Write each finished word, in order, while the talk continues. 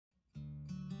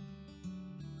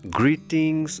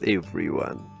Greetings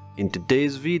everyone. In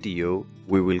today's video,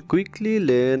 we will quickly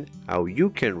learn how you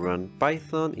can run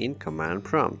Python in command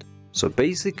prompt. So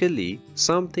basically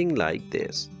something like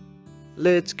this.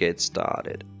 Let's get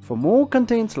started. For more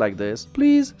contents like this,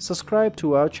 please subscribe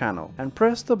to our channel and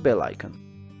press the bell icon.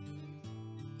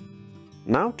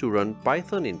 Now to run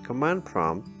Python in command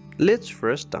prompt, let's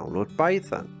first download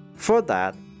Python. For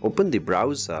that, open the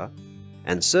browser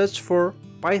and search for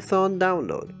Python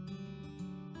download.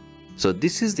 So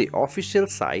this is the official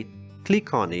site,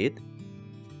 click on it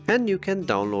and you can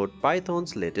download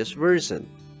Python's latest version,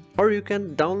 or you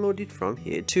can download it from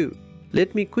here too.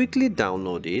 Let me quickly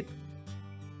download it.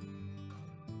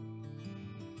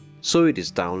 So it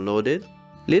is downloaded.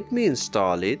 Let me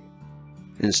install it.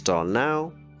 Install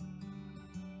now.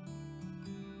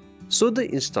 So the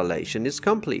installation is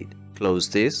complete. Close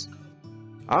this.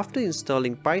 After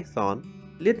installing Python,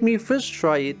 let me first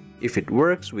try it if it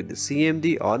works with the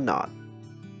CMD or not.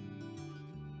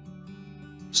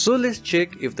 So let's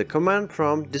check if the command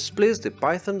prompt displays the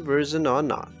Python version or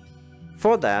not.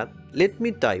 For that, let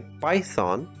me type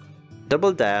Python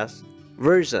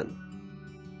 --version.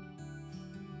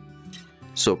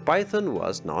 So Python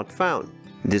was not found.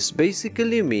 This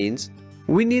basically means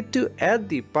we need to add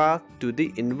the path to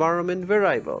the environment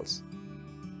variables.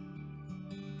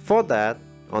 For that,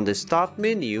 on the start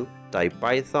menu, type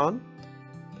Python,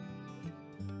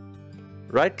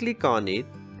 right click on it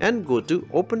and go to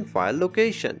open file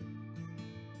location.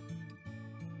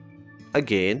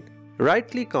 Again, right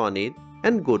click on it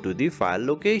and go to the file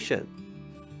location.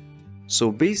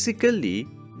 So basically,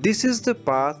 this is the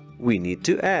path we need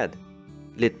to add.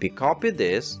 Let me copy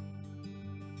this.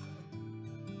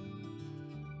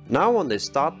 Now on the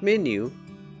start menu,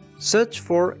 search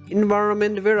for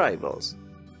environment variables.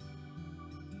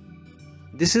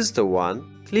 This is the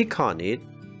one, click on it.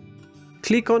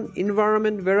 Click on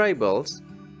environment variables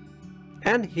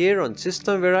and here on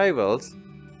system variables,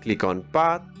 click on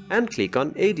path and click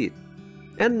on edit.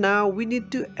 And now we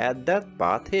need to add that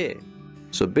path here.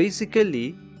 So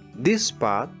basically this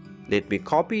path, let me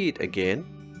copy it again.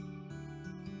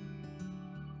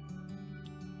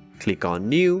 Click on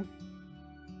new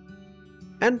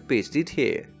and paste it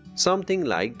here. Something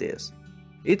like this.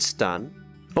 It's done.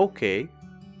 OK,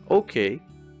 OK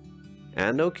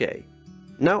and OK.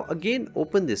 Now again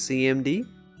open the CMD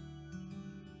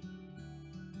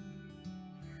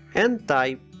and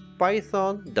type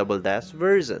Python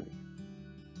 --version.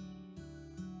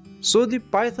 So the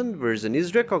Python version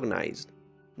is recognized.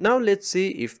 Now let's see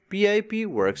if pip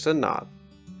works or not.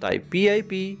 Type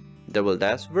pip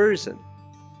 --version.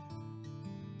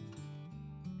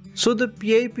 So the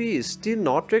pip is still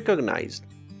not recognized.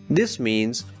 This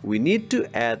means we need to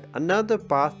add another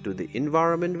path to the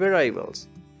environment variables.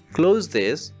 Close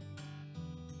this.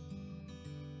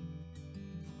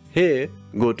 Here,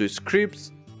 go to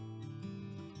scripts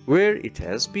where it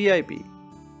has pip.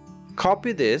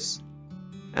 Copy this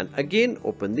and again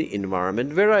open the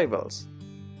environment variables.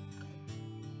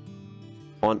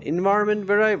 On environment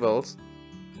variables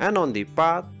and on the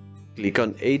path, click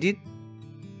on edit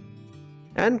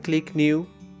and click new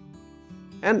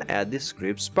and add the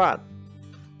scripts path.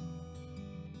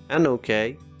 And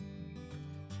OK.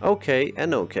 OK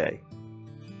and OK.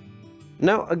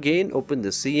 Now again open the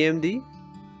CMD.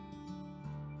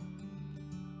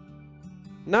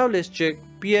 Now let's check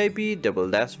pip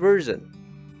 --version.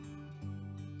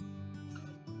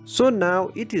 So now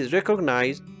it is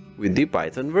recognized with the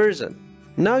Python version.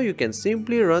 Now you can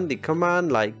simply run the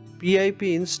command like pip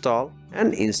install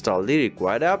and install the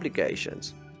required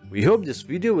applications. We hope this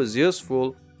video was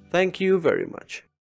useful. Thank you very much.